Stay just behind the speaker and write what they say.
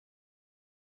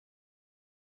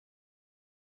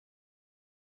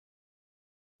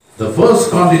The first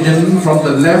contingent from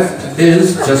the left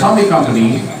is Jasami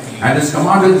Company and is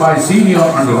commanded by Senior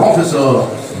Under Officer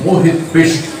Mohit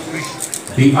Bisht.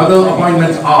 The other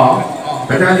appointments are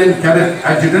Battalion Cadet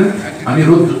Adjutant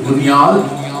Anirudh Dunyal,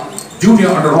 Junior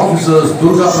Under Officers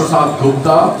Durga Prasad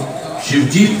Gupta,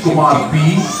 Shivjit Kumar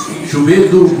P,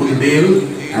 Shubhendu Bundel,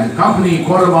 and Company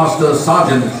Quartermaster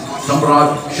Sergeant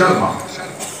Samrat Sharma.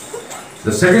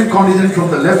 The second contingent from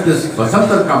the left is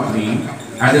Basantar Company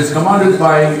and is commanded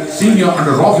by Senior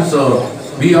Under Officer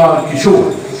B.R.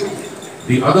 Kishore.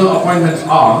 The other appointments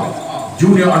are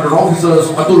Junior Under Officers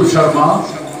Atul Sharma,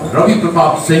 Ravi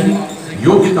Pratap Singh,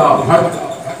 Yogita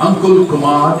Bhatt, Ankul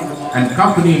Kumar, and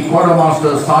Company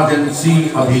Quartermaster Sergeant C.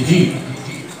 Abhijit.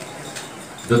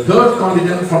 The third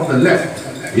contingent from the left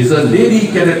is a lady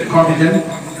cadet contingent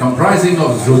comprising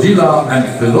of Zojila and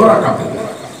Velora Company,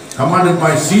 commanded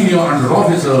by Senior Under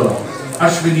Officer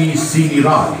Ashwini C.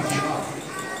 Raj.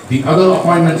 The other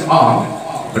appointments are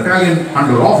Battalion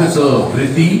Under Officer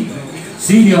Vritti,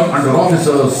 Senior Under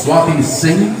Officer Swati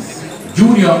Singh,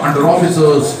 Junior Under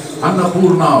Officers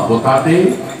Annapurna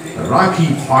Botate, Rakhi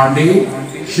Pandey,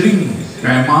 Shri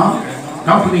Pema,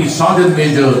 Company Sergeant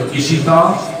Major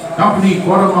Ishita, Company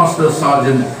Quartermaster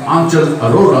Sergeant Anchal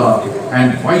Arora,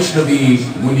 and Vaishnavi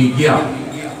Munigia.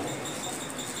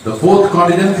 The fourth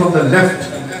contingent from the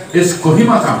left is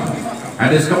Kohima Company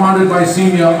and is commanded by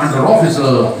Senior Under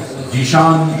Officer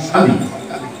Jishan Ali.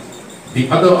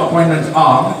 The other appointments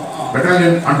are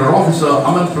Battalion Under Officer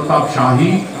Aman Pratap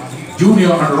Shahi,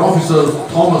 Junior Under Officer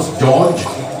Thomas George,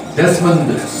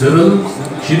 Desmond Cyril,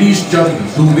 Shirish Chand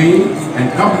Dubey,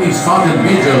 and Company Sergeant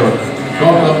Major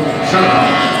Gautam Sharma.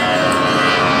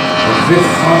 The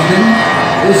fifth contingent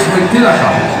is Mithila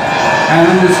Company and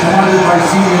is commanded by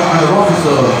Senior Under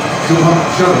Officer Shubham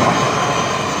Sharma.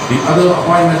 The other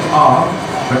appointments are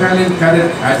Battalion Cadet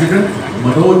Adjutant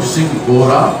Manoj Singh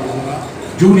Gora,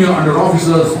 Junior Under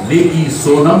Officers Neki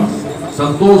Sonam,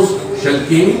 Santosh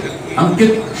Shalke,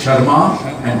 Ankit Sharma,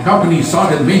 and Company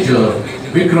Sergeant Major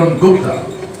Vikram Gupta.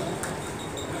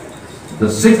 The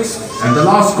sixth and the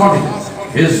last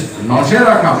contingent is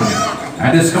Naushera Company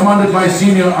and is commanded by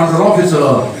Senior Under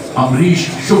Officer Amrish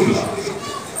Shukla.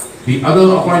 The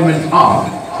other appointments are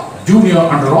Junior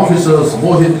Under Officers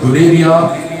Mohit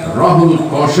Guleria, Rahul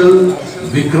Kaushal,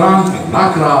 Vikrant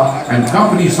Lakra, and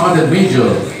Company Sergeant Major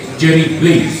Jerry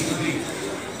Blaze.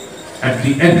 At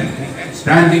the end,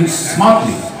 standing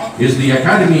smartly, is the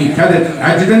Academy Cadet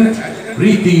Adjutant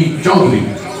Preeti Chaudhary.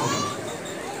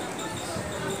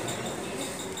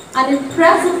 An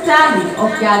impressive tally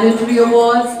of gallantry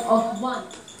awards of 1.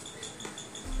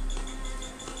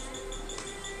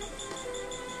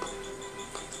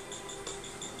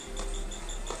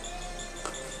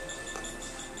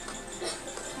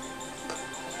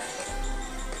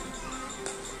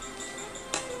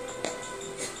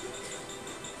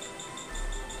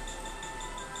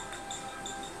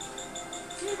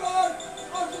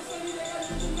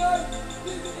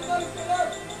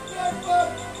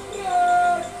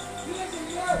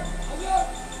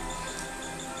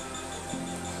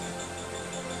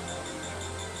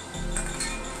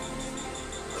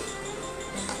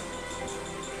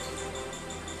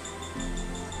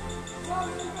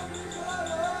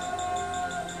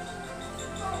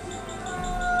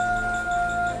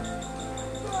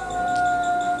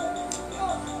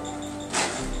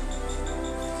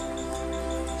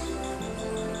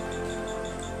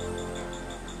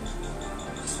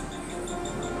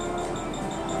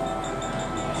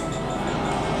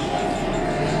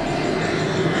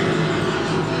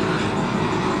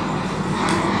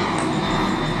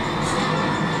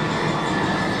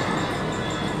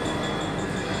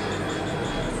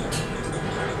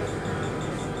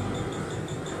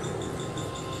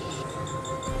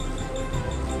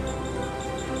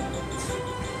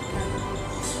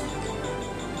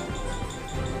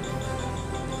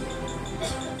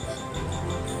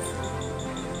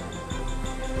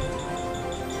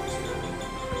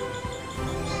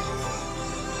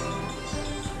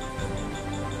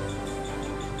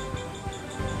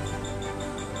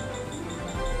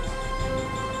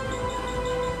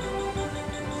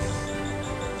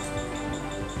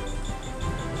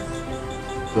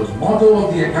 The motto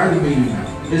of the Academy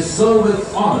is "Serve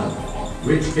with honor,"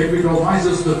 which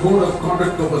epitomizes the code of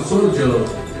conduct of a soldier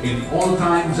in all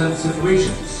times and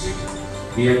situations.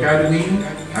 The Academy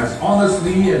has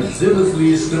honestly and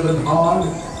zealously striven hard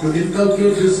to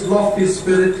inculcate this lofty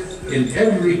spirit in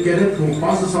every cadet who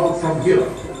passes out from here,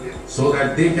 so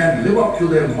that they can live up to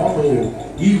their motto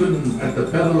even at the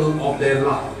peril of their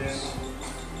lives.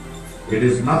 It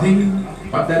is nothing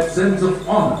but that sense of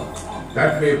honor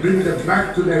that may bring them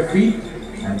back to their feet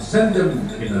and send them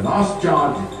in the last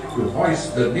charge to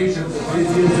hoist the nation's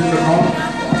glaciers in the north,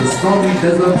 the stormy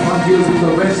desert frontiers in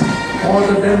the west, or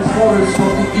the dense forests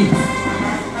of the east.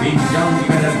 These young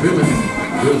men and women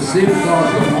will safeguard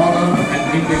the honor and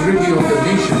integrity of the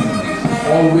nation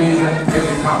always and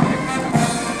every time.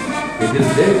 It is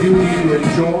their duty to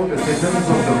ensure the defense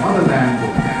of the motherland,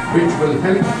 which will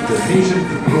help the nation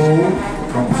to grow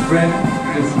from strength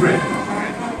to strength.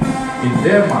 In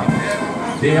their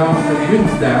minds, they are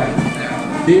convinced that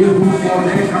they who for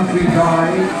their country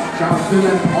die shall fill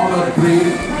an honored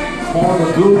grave, for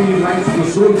the glory lies the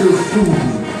soldier's tomb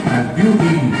and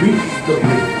beauty reach the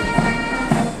grave.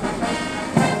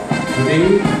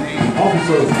 Today, the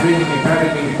Officers Training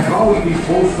Academy proudly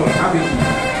boasts of having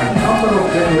a number of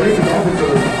decorated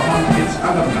officers among its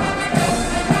alumni.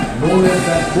 No less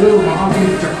than 4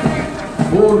 Mahavir Chakras,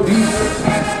 4 Visas,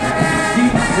 and 16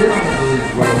 Sera medals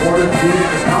were awarded during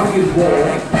the Kargil War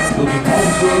to the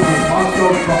officers who passed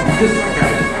out from this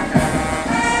academy.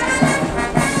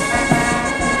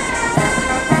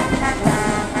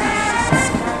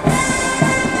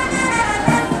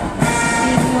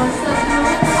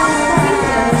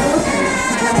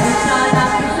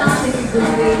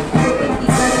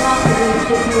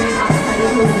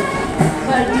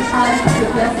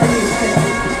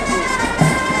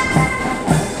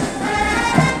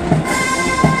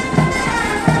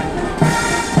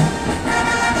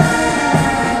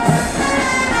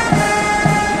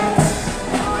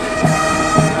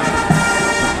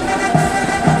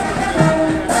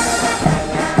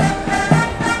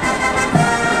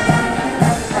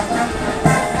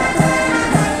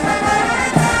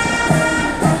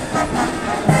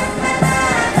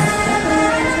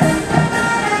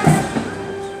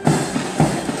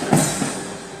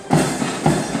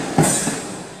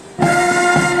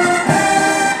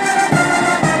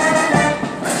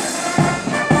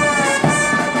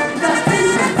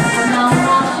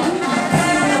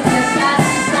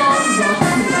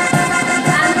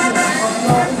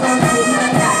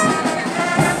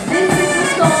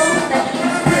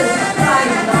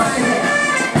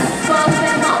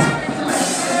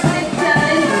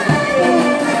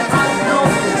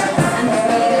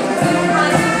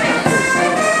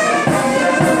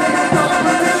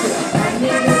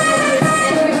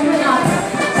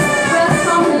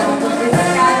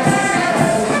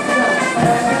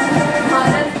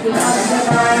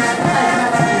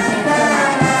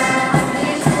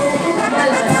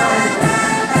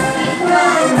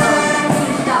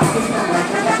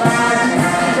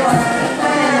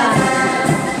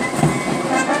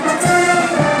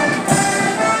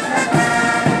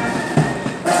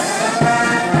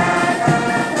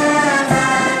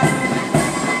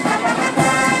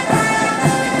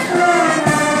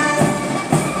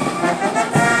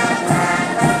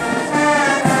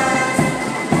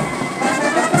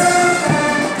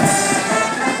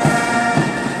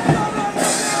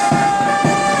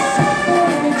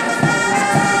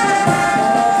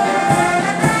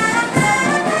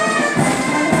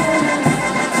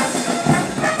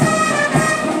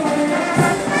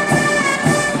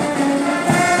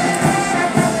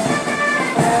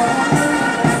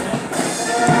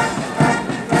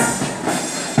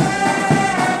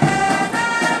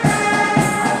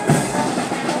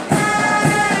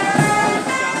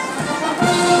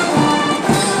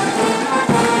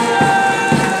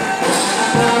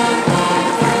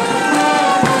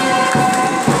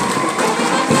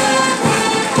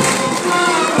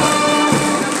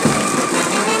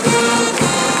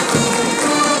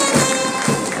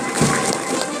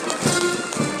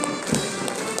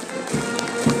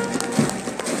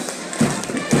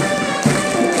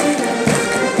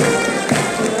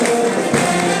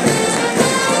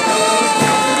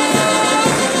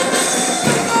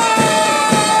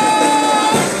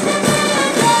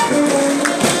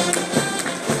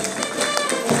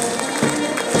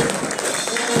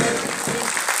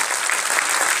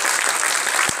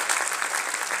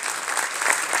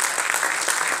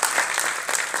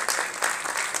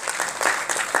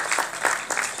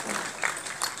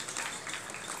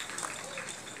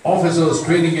 Officers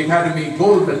Training Academy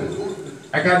Gold Medal,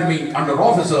 Academy Under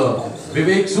Officer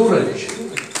Vivek Suraj.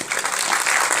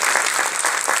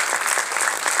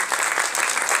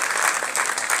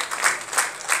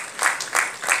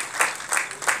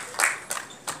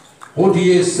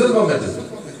 OTA Silver Medal,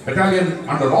 Battalion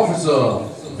Under Officer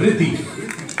Vritti.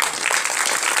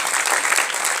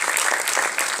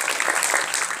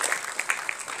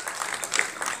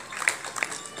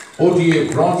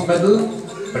 OTA Bronze Medal,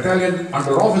 Battalion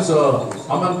Under Officer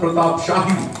Aman Pratap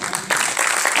Shahi.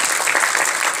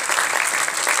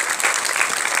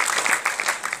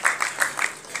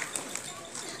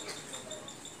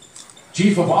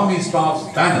 Chief of Army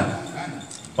Staff's banner,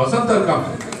 Basantar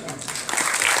Company.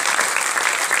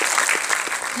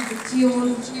 To the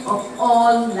tune of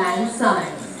All Lang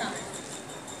Syne.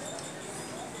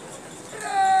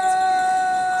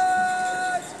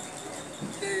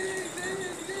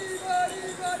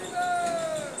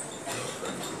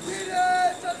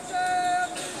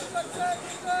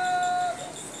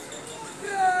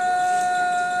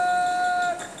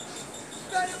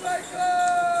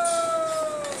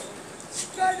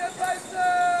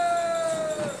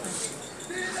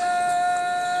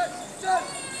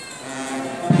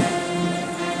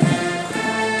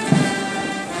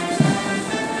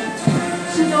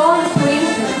 Should all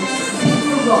acquaintance be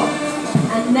forgot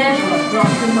and never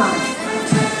brought to mind?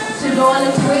 Should all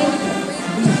acquaintance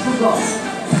be forgot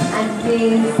and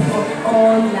days of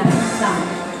All Lang Syne?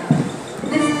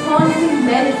 This haunting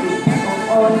melody of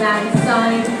All Lang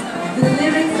Syne, the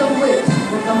lyrics of which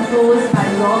were composed by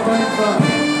Robert Burns,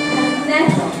 has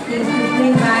never failed to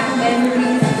bring back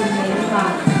memories to many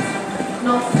hearts,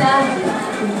 nostalgia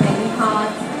to many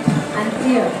hearts, and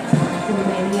tears to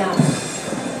many eyes.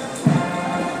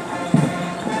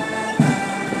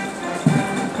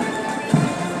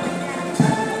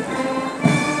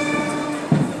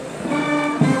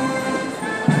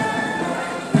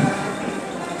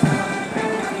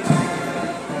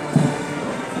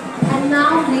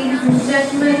 Now, ladies and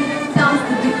gentlemen, comes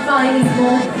the defining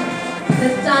moment, the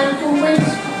time for which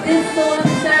this solemn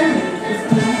ceremony is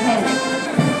being held.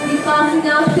 The passing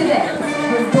out cadets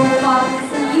will go past the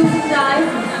saluting dive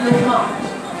in slow march,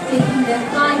 taking their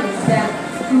final step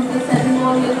through the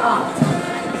ceremonial arch.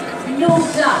 No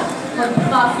doubt, for the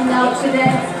passing out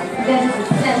cadets, there is a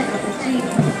sense of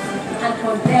achievement, and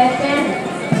for their parents,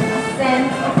 a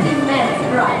sense of immense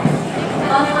pride.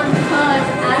 But unheard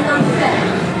and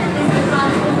unfelt, the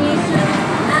transformation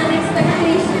and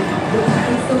expectation which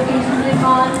this occasion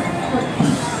demands for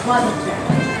each one of them.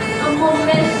 A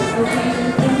momentous occasion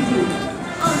indeed.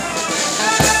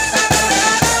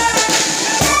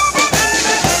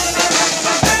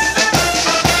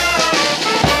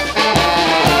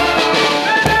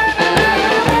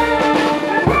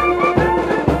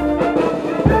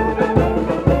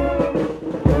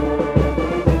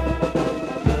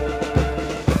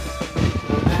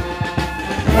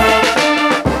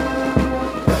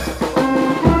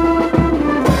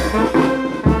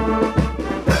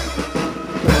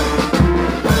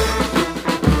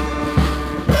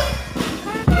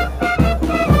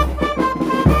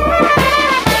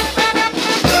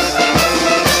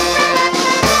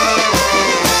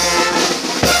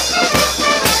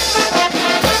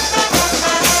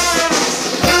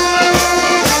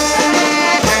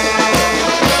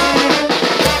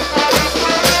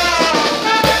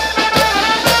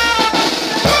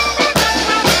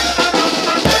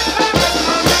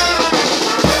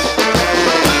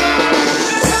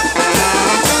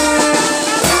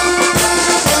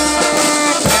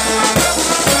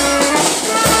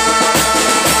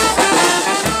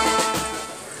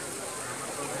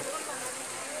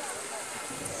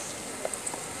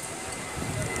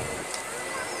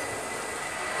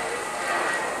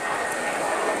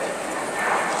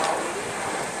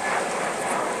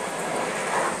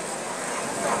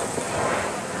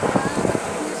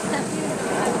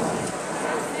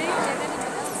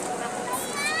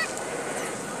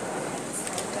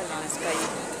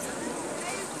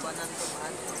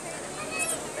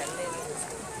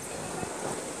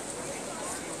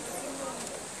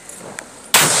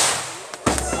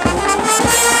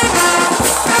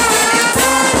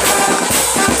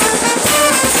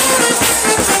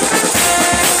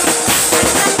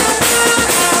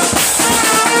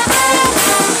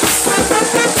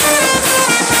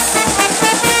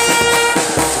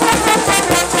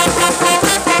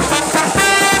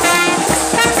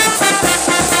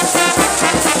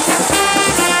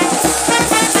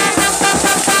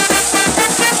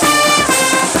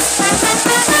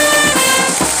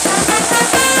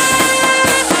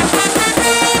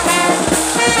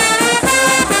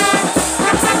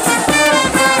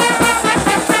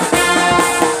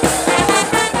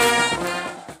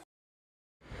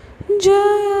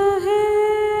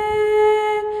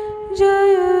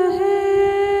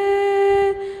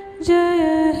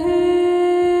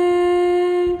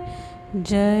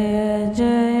 Jai